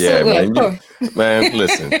 Yes, absolutely. Yeah, man,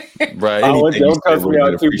 listen, right? Don't cuss me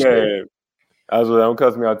out too bad. Don't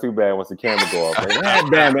cuss me out too bad once the camera go off. Like,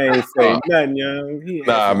 damn, I ain't say nothing, young.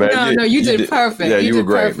 Nah, man. No, you did perfect. Yeah, you were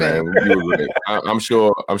great, man. You were great. I'm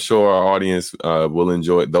sure our audience will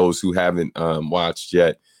enjoy it. Those who haven't watched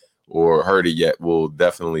yet or heard it yet will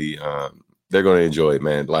definitely they're going to enjoy it,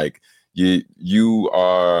 man. Like you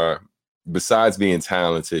are, besides being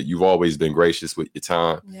talented, you've always been gracious with your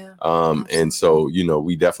time. Yeah. And so,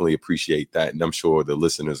 we definitely appreciate that. And I'm sure the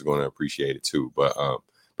listeners are going to appreciate it too.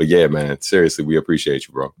 But yeah, man, seriously, we appreciate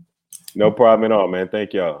you, bro. No problem at all, man.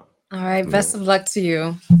 Thank y'all. All right. Best of luck to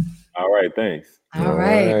you. All right. Thanks. All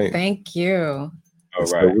right. Thank you. All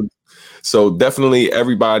right. So definitely,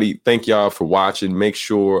 everybody, thank y'all for watching. Make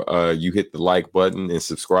sure you hit the like button and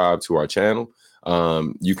subscribe to our channel.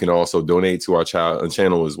 You can also donate to our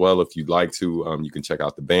channel as well if you'd like to. You can check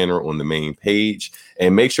out the banner on the main page,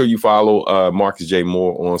 and make sure you follow Marcus J.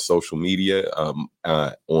 Moore on social media.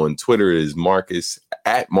 On Twitter it is Marcus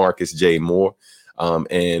at Marcus J. Moore,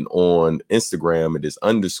 and on Instagram it is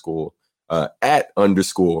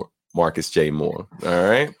 @ Marcus J. Moore. All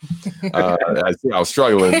right. I was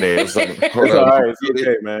struggling there. It's like, it's all right. It's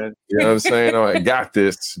okay, man. You know what I'm saying? I got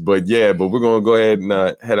this. But we're going to go ahead and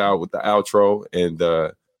head out with the outro. And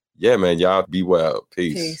man, y'all be well.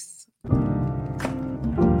 Peace.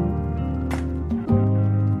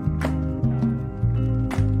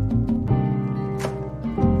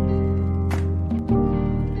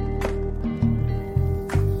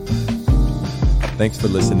 Thanks for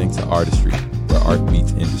listening to Artistry, where art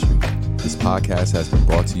meets industry. This podcast has been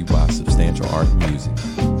brought to you by Substantial Art and Music.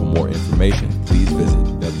 For more information, please visit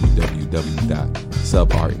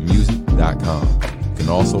www.subartmusic.com. You can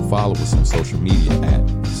also follow us on social media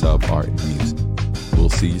at Sub Art and Music. We'll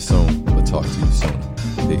see you soon. We'll talk to you soon.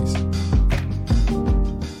 Peace.